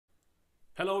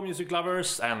Hello music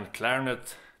lovers and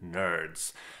clarinet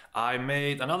nerds. I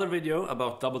made another video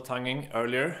about double tonguing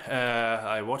earlier.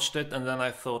 I watched it and then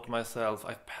I thought to myself,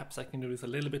 perhaps I can do this a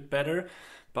little bit better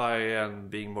by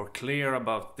being more clear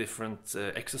about different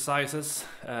exercises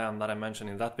that I mentioned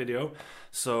in that video.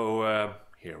 So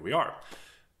here we are.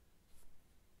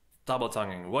 Double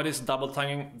tonguing. What is double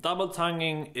tonguing? Double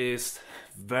tonguing is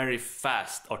very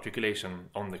fast articulation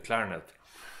on the clarinet.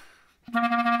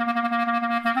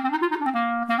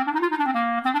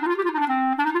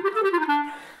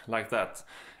 Like that.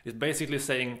 It's basically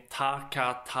saying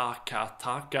ta-ka, ta-ka,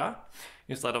 ta-ka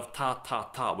instead of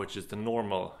ta-ta-ta, which is the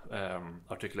normal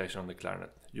articulation on the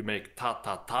clarinet. You make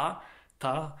ta-ta-ta,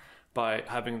 ta, by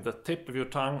having the tip of your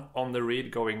tongue on the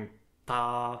reed going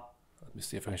ta. Let me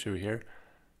see if I can show you here.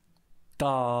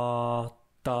 Ta,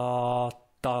 ta,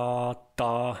 ta,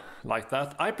 ta, like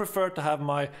that. I prefer to have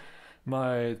my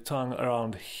tongue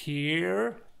around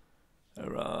here.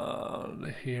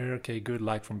 Okay, good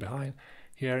light from behind.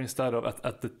 Here instead of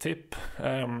at the tip.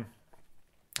 But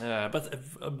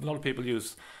a lot of people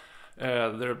use,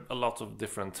 there are a lot of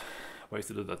different ways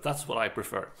to do that. That's what I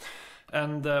prefer.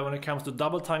 And when it comes to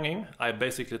double tonguing, I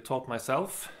basically taught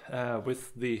myself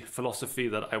with the philosophy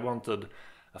that I wanted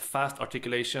a fast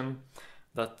articulation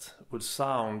that would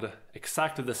sound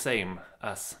exactly the same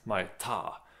as my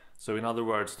ta. So in other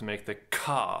words, to make the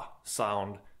ka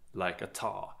sound like a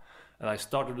ta. And I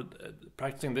started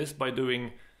practicing this by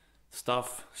doing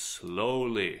stuff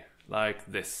slowly, like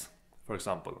this, for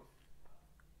example.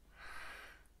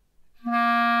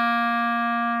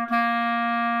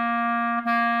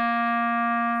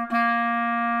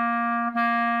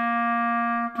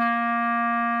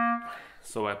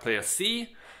 So I play a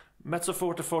C, mezzo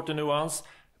forte forte nuance,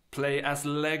 play as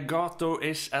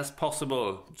legato-ish as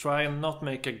possible. Try and not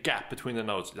make a gap between the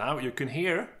notes. Now you can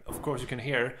hear, of course you can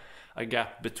hear a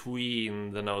gap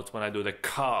between the notes when I do the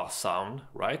ka sound,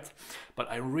 right?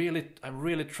 But I'm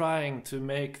really trying to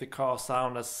make the ka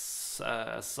sound as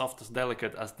soft, as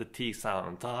delicate as the T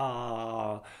sound.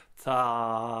 Ta,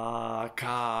 ta,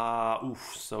 ka.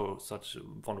 Oof, such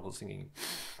wonderful singing.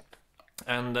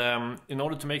 And in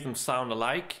order to make them sound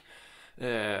alike,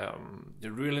 you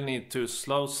really need to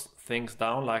slow things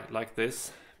down like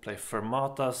this. Play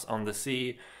fermatas on the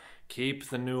C. Keep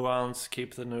the nuance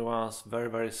very,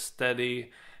 very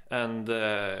steady, and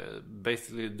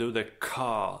basically do the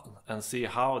ka and see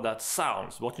how that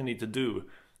sounds, what you need to do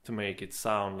to make it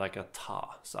sound like a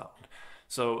ta sound.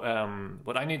 So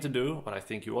what I need to do, what I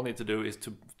think you all need to do, is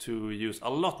to use a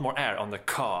lot more air on the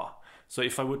ka. So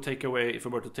if I were to take away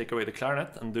the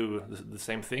clarinet and do the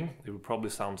same thing, it would probably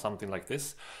sound something like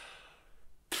this.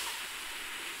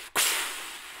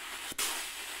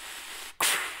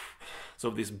 So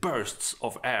these bursts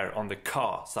of air on the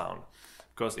ka sound,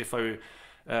 because if I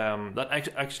that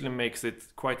actually makes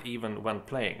it quite even when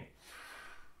playing.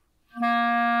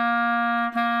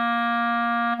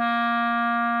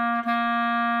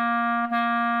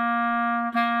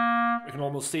 You can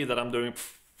almost see that I'm doing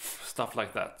stuff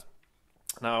like that.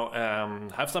 Now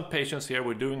have some patience here.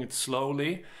 We're doing it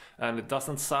slowly, and it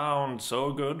doesn't sound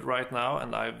so good right now.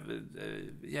 And I've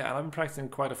been practicing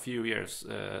quite a few years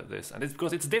this, and it's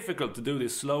because it's difficult to do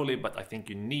this slowly. But I think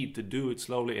you need to do it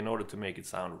slowly in order to make it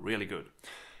sound really good.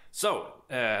 So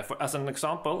as an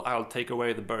example, I'll take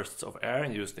away the bursts of air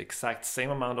and use the exact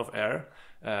same amount of air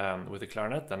with the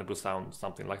clarinet, and it will sound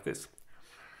something like this.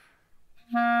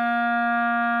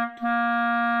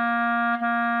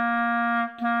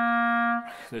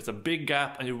 There's a big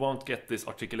gap and you won't get this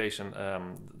articulation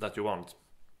that you want.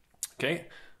 Okay,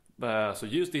 so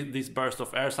use these bursts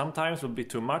of air. Sometimes will be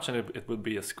too much and it will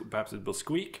be perhaps it will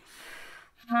squeak.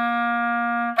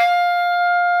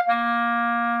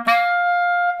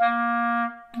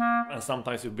 And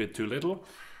sometimes it will be too little.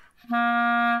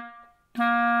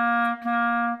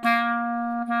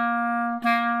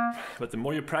 But the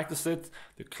more you practice it,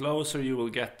 the closer you will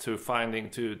get to finding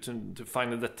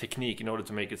the technique in order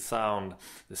to make it sound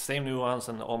the same nuance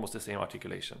and almost the same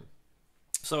articulation.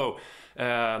 So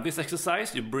this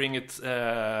exercise, you bring it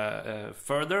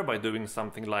further by doing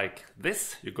something like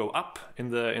this. You go up in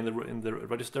the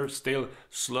register, still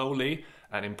slowly,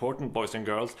 and important, boys and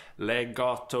girls,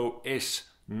 legato-ish,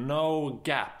 no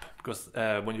gap, because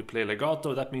when you play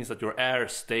legato, that means that your air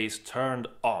stays turned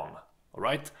on. All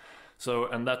right. So,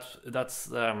 and that's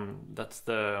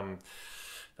the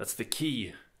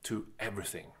key to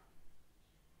everything,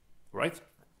 right?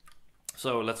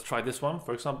 So let's try this one,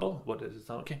 for example. What does it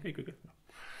sound? Okay, good.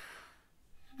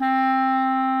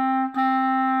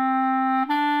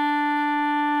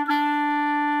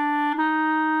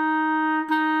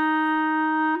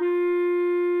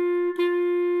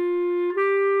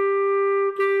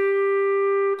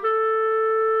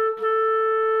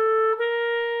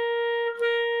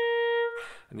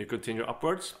 and you continue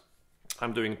upwards.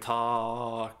 I'm doing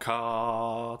ta,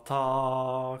 ka,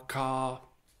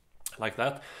 like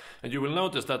that, and you will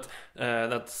notice that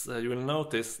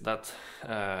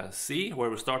C, where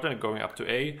we started, going up to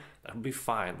A, that will be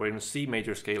fine. We're in a C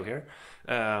major scale here.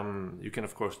 You can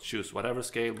of course choose whatever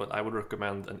scale, but I would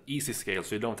recommend an easy scale,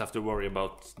 so you don't have to worry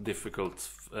about difficult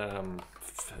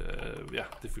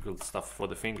stuff for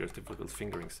the fingers, difficult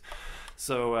fingerings.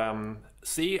 So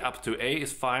C up to A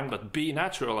is fine, but B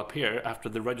natural up here after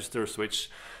the register switch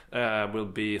will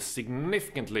be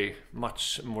significantly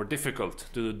much more difficult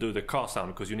to do the ka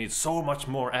sound, because you need so much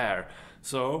more air.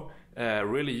 So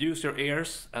really use your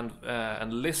ears and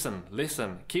listen.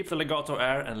 Keep the legato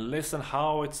air and listen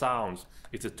how it sounds.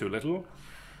 Is it too little?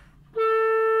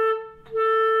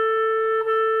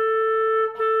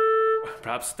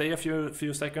 Perhaps stay a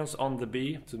few seconds on the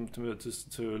B to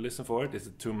listen for it. Is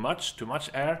it too much? Too much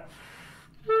air?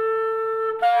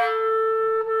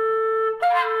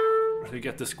 You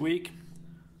get the squeak.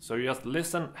 So you just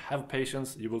listen, have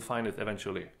patience, you will find it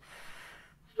eventually.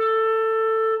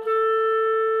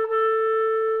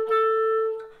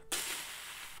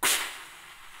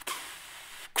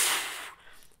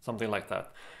 Something like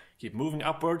that. Keep moving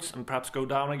upwards and perhaps go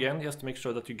down again, just to make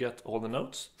sure that you get all the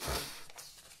notes.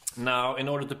 Now, in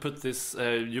order to put this,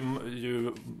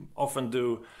 you often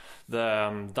do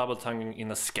the double tonguing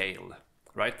in a scale,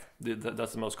 right?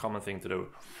 That's the most common thing to do.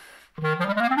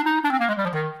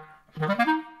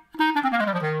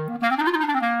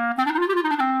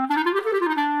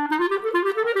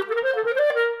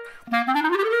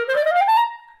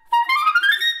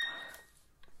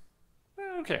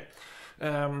 Okay.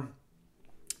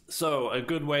 So a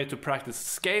good way to practice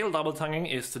scale double tonguing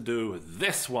is to do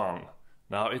this one.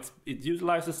 Now it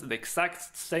utilizes the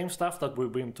exact same stuff that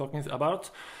we've been talking about,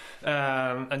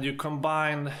 and you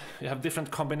have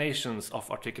different combinations of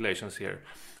articulations here.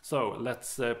 So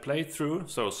let's play through,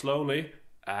 so slowly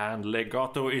and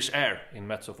legato-ish air in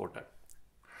mezzo forte.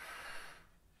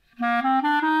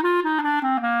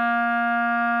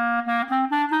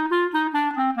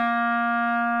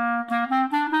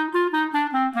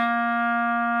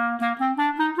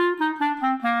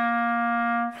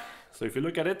 So if you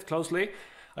look at it closely,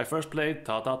 I first played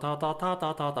ta ta ta ta ta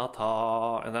ta ta ta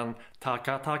ta, and then ta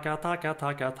ka ta ka ta ka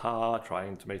ta ka ta,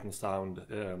 trying to make them sound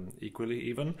equally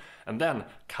even, and then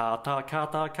ka ta ka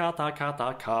ta ka ta ka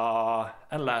ta ka,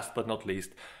 and last but not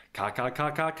least, ka ka ka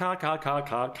ka ka ka ka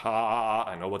ka ka.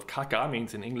 I know what kaka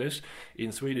means in English.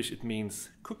 In Swedish it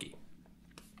means cookie.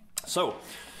 So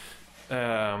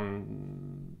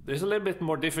it's a little bit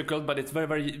more difficult, but it's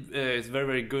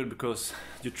very good because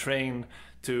you train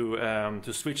to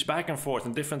switch back and forth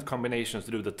in different combinations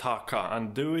to do the ta-ka,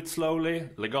 and do it slowly,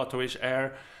 legato-ish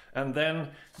air, and then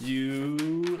you,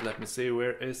 let me see,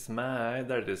 where is my,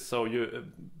 there it is. So you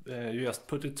just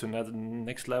put it to the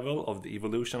next level of the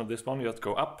evolution of this one. You just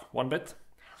go up one bit.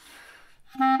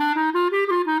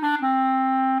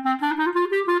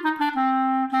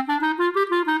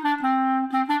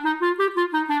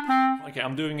 Okay,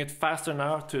 I'm doing it faster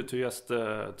now to just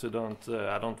I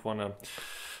don't want to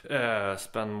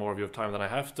spend more of your time than I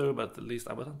have to, but at least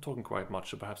I'm talking quite much,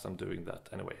 so perhaps I'm doing that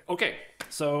anyway. Okay,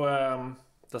 so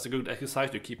that's a good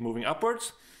exercise. You keep moving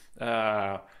upwards.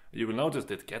 You will notice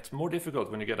that it gets more difficult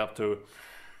when you get up to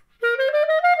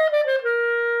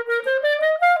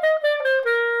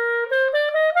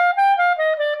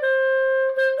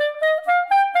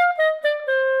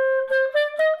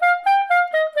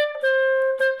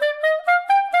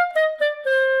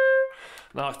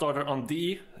now. I started on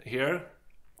D here.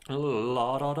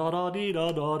 La da da da dee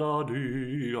da da da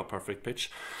dee, a perfect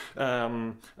pitch.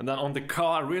 And then on the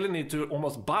ka, I really need to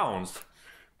almost bounce.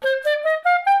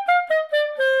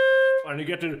 And you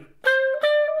get to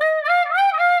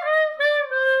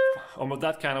almost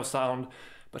that kind of sound.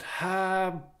 But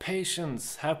have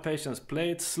patience,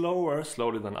 play it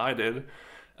slowly than I did,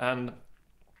 and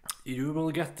you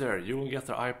will get there,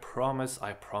 I promise.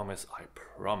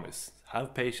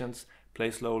 Have patience,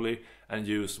 play slowly, and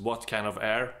use what kind of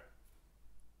air?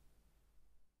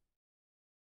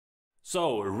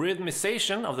 So,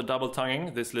 rhythmization of the double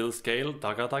tonguing, this little scale,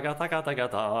 taka taka taka taka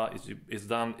ta, is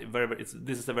done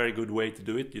this is a very good way to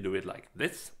do it. You do it like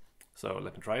this. So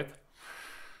let me try it.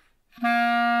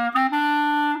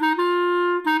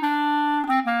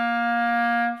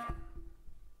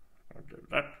 I'll do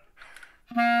that.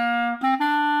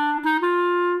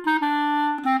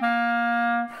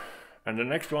 And the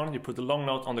next one, you put the long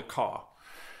note on the ka.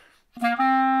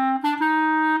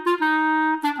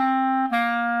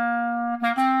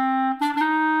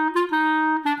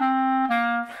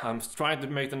 I'm trying to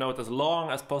make the note as long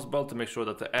as possible to make sure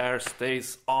that the air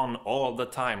stays on all the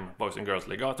time, boys and girls.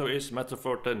 Legato-ish, mezzo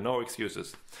forte, no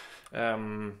excuses.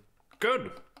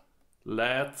 Good.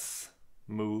 Let's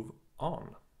move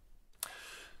on.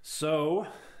 So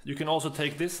you can also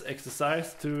take this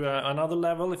exercise to another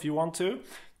level if you want to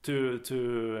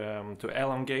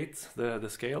elongate the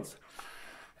scales.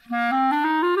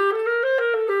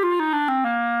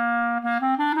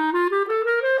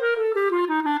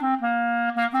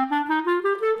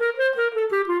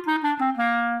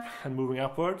 And moving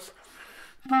upwards.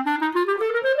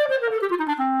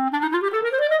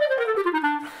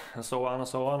 And so on and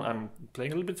so on. I'm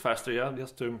playing a little bit faster, yeah,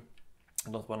 just to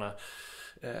not wanna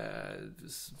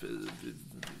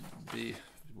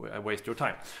waste your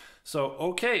time. So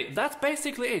okay, that's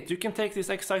basically it. You can take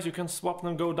this exercise, you can swap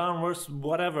them, go downwards,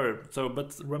 whatever. So,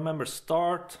 but remember,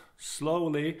 start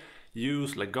slowly,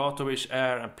 use legato-ish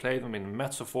air and play them in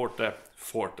mezzo forte,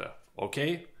 forte.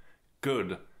 Okay?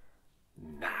 Good.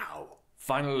 Now,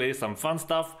 finally, some fun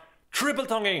stuff. Triple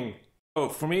tonguing! So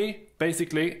for me,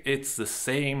 basically, it's the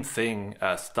same thing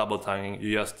as double tonguing.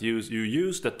 You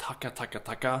use the taka taka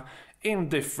taka in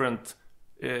different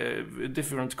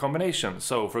combinations.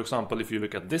 So, for example, if you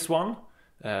look at this one,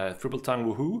 triple tongue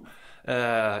woohoo,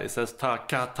 it says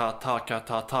taka ta taka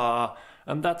ta ta,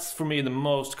 and that's for me the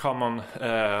most common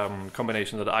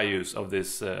combination that I use of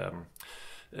this.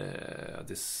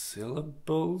 These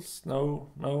syllables?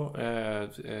 No. I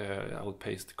will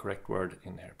paste the correct word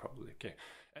in here probably. Okay.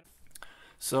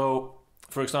 So,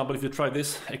 for example, if you try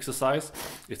this exercise,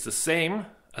 it's the same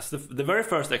as the very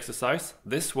first exercise.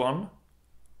 This one,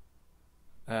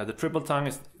 the triple tongue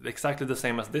is exactly the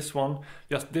same as this one,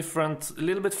 just different, a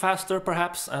little bit faster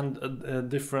perhaps, and a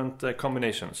different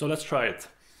combination. So let's try it.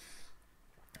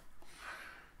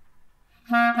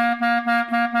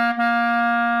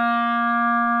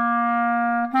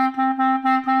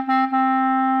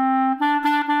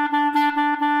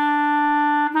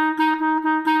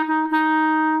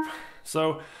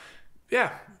 So,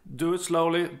 yeah, do it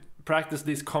slowly, practice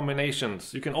these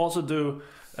combinations. You can also do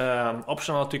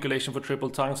optional articulation for triple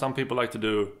tongue. Some people like to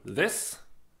do this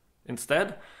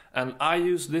instead, and I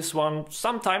use this one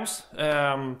sometimes.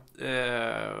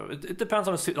 It depends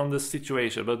on the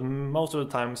situation, but most of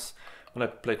the times when I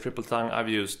play triple tongue, I've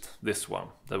used this one,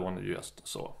 the one you just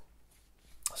saw.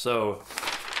 So,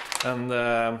 and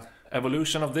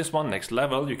evolution of this one, next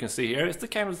level, you can see here, it's the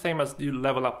kind of the same as you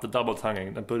level up the double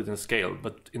tonguing and put it in scale,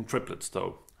 but in triplets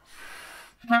though.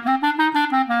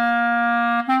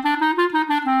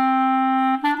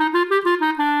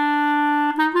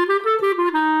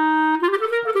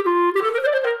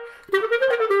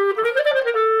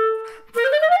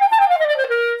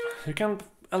 You can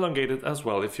elongate it as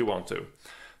well if you want to.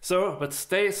 So, but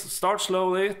start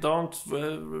slowly, don't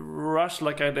rush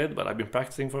like I did, but I've been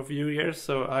practicing for a few years,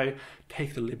 so I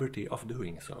take the liberty of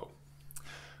doing so.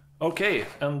 Okay,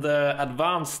 and the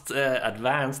advanced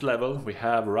level we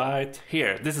have right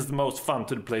here. This is the most fun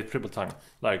to play triple tongue,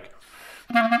 like.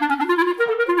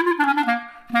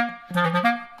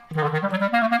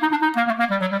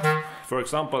 For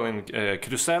example, in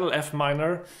Crucell F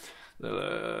minor,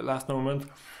 the last movement.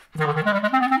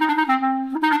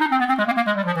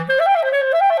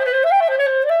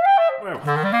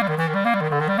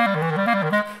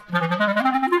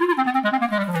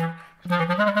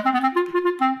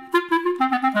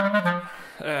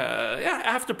 Yeah,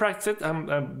 I have to practice it. I'm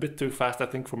a bit too fast, I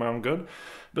think, for my own good.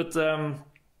 But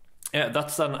yeah,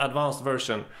 that's an advanced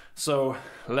version. So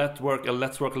let's work a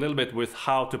little bit with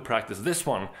how to practice this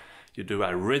one. You do a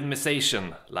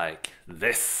rhythmization like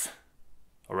this.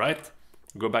 All right?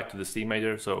 Go back to the C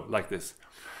major, so like this.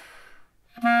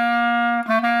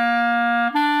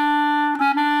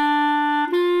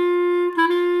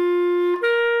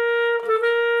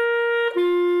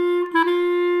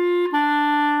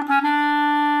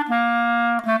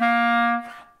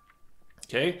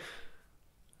 Okay,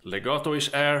 legato-ish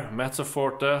air, mezzo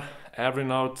forte, every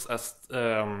note as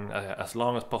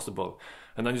long as possible,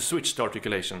 and then you switch the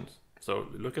articulation. So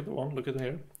look at the one, look at it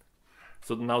here.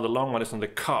 So now the long one is on the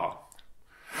ka.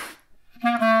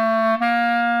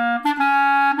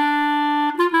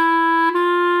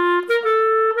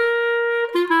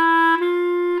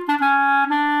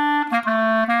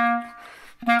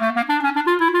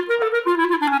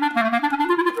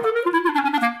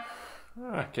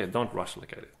 Okay, don't rush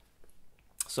like I did.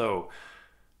 So,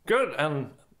 good,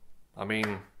 and I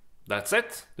mean, that's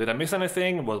it. Did I miss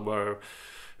anything? Am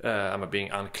I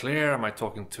being unclear? Am I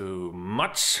talking too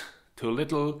much? Too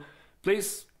little?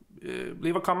 Please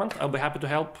leave a comment. I'll be happy to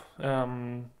help.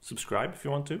 Subscribe if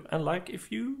you want to, and like if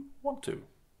you want to.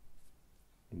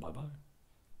 Bye bye.